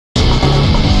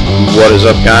What is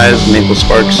up, guys? Maple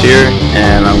Sparks here,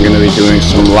 and I'm going to be doing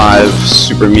some live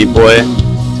Super Meat Boy.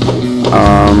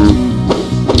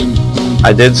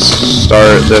 I did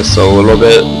start this a little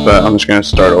bit, but I'm just going to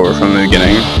start over from the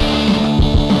beginning.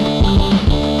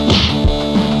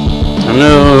 Oh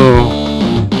no!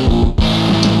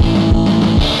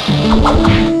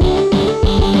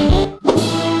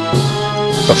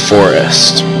 The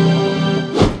forest.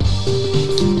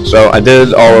 So I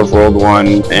did all of World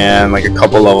 1 and like a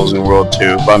couple levels in World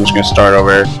 2, but I'm just going to start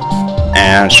over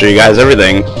and show you guys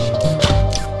everything.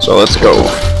 So let's go.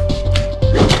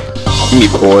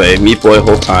 Meat Boy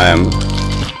whole time.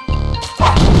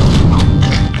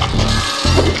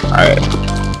 Alright.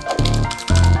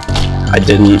 I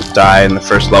didn't die in the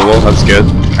first level, that's good.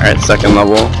 Alright, second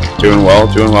level. Doing well,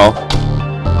 doing well.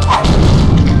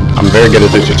 I'm very good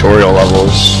at the tutorial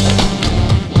levels.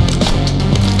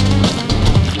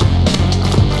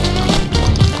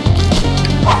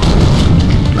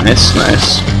 Nice,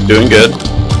 nice. Doing good.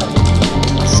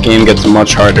 This game gets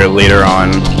much harder later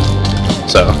on,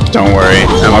 so don't worry.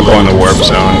 And I'll go in the warp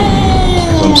zone,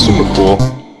 because I'm super cool.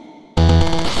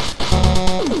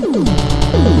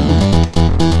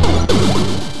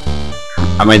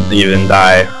 I might even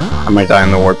die. I might die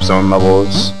in the warp zone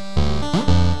levels.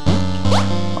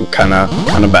 I'm kinda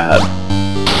bad.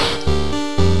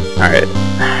 Alright.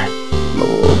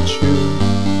 Level 2.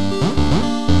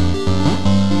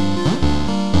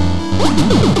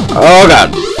 Oh god!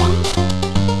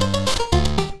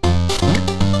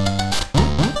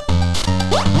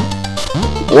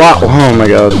 Wow! Oh my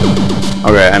god.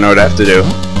 Okay, I know what I have to do.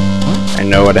 I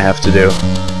know what I have to do.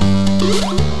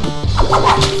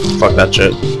 Fuck that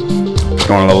shit.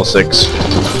 Going to level 6.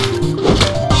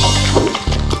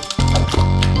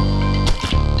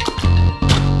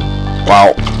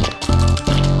 Wow.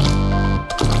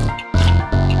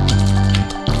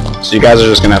 So you guys are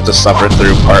just gonna have to suffer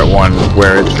through part 1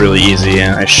 where it's really easy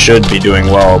and I should be doing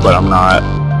well, but I'm not.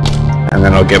 And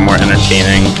then it'll get more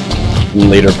entertaining in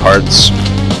later parts.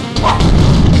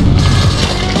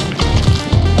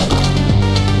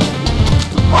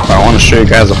 But I want to show you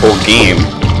guys the whole game.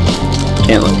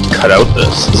 Can't like cut out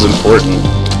this. This is important.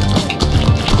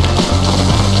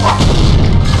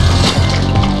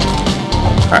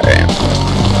 Alright.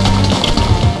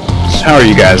 So how are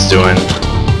you guys doing?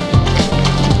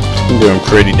 I'm doing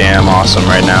pretty damn awesome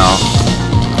right now.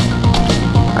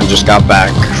 I just got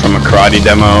back from a karate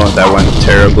demo that went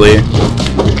terribly,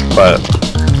 but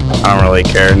I don't really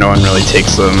care. No one really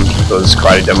takes those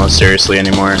karate demos seriously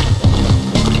anymore.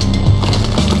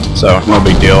 So, no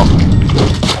big deal.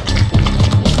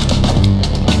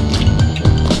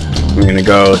 I'm gonna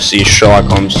go see Sherlock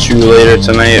Holmes 2 later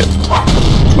tonight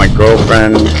with my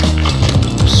girlfriend.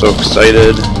 I'm so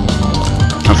excited.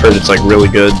 I've heard it's like really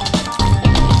good.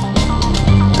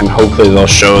 And hopefully they'll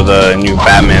show the new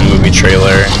Batman movie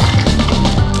trailer.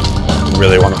 I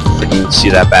really want to freaking see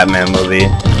that Batman movie.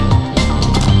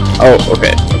 Oh,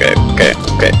 okay.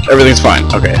 Everything's fine.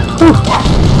 Okay. Whew.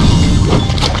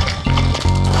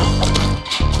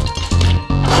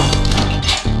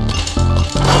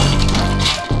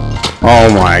 Oh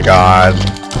my god.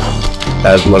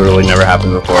 That has literally never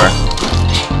happened before.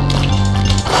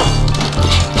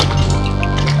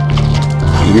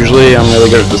 Usually I'm really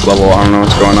good at this level. I don't know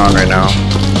what's going on right now.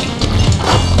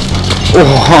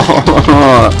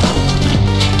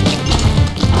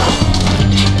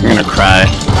 I'm gonna cry.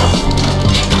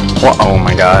 What? Oh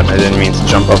my god, I didn't mean to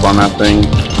jump up on that thing.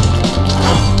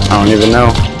 I don't even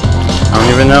know.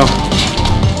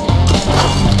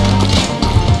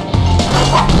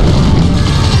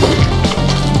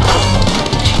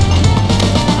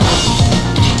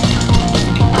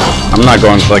 I'm not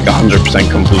going for like 100%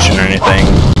 completion or anything.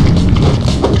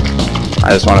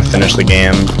 I just want to finish the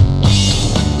game.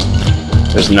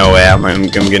 There's no way I'm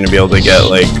gonna be able to get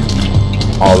like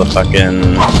all the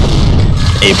fucking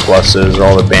A+s,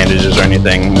 all the bandages or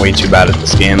anything. I'm way too bad at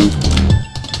this game.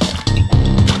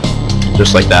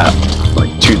 Just like that.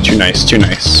 Like too nice.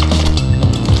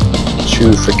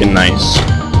 Too freaking nice.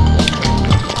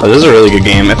 Oh, this is a really good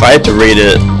game. If I had to rate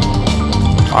it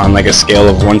on like a scale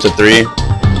of 1 to 3,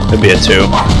 it'd be a 2.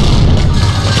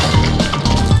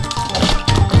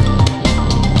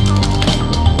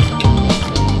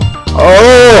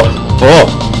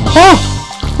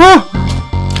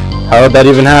 How did that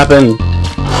even happen?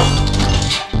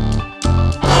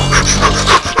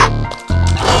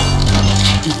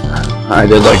 I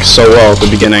did like so well at the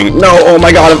beginning. No, oh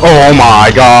my god, oh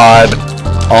my god.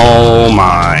 Oh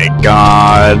my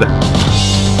god.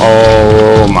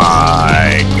 Oh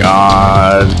my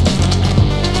god.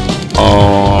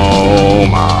 Oh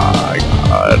my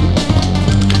god.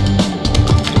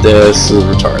 This is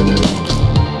retarded.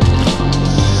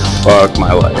 Fuck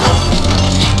my life.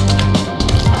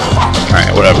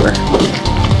 Alright, whatever.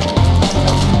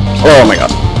 Oh my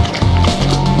god.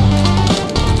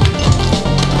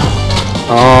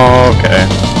 Okay.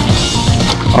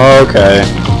 Okay.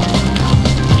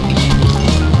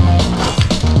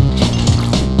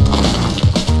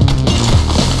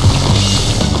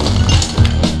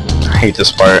 I hate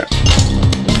this part.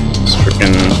 This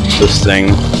freaking this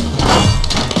thing.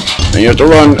 And you have to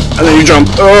run, and then you jump.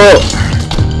 Oh!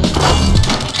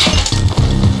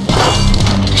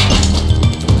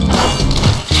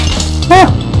 Ah!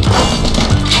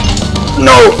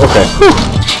 No! Okay. Whew.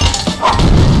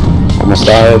 Almost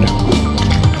died.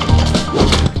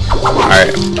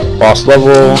 Alright, boss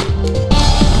level.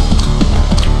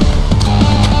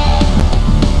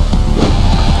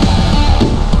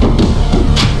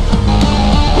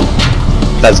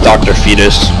 That's Dr.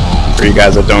 Fetus, for you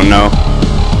guys that don't know.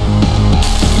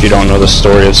 If you don't know the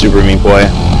story of Super Meat Boy.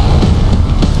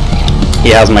 He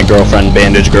has my girlfriend,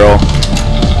 Bandage Girl,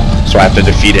 so I have to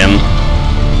defeat him.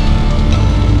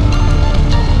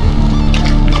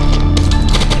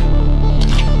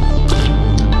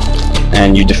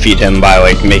 And you defeat him by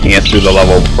like making it through the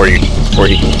level before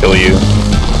he can kill you.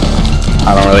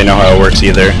 I don't really know how it works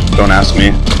either. Don't ask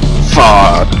me.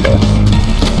 Fuck. Okay.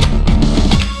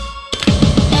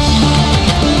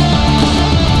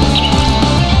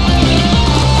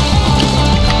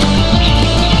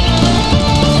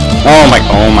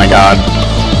 Oh my god.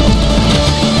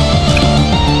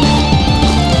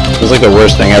 It's like the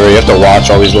worst thing ever. You have to watch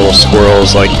all these little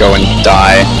squirrels like go and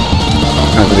die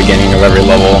at the beginning of every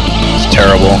level. It's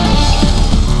terrible.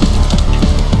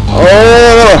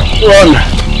 Oh, run!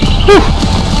 Whew.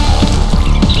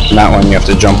 And that one you have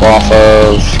to jump off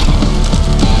of.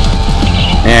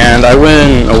 And I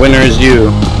win! A winner is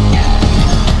you.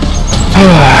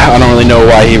 I don't really know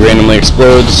why he randomly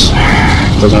explodes.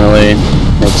 Doesn't really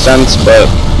make sense, but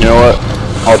you know what?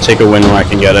 I'll take a win when I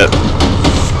can get it.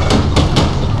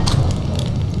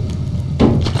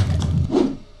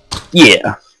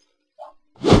 Yeah.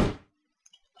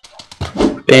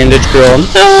 Bandage Girl.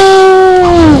 No!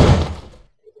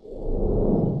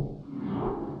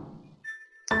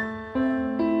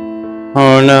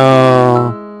 Oh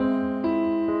no.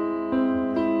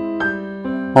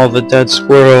 All the dead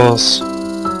squirrels.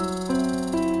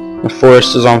 The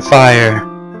forest is on fire.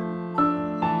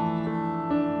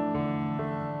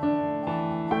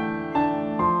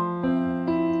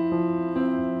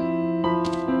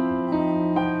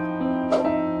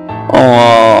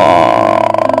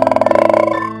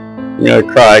 I'm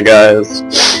gonna cry, guys.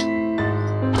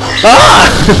 Ah!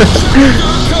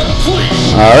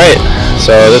 Alright,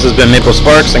 so this has been Maple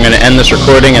Sparks. I'm gonna end this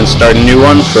recording and start a new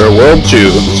one for World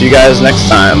 2. See you guys next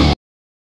time.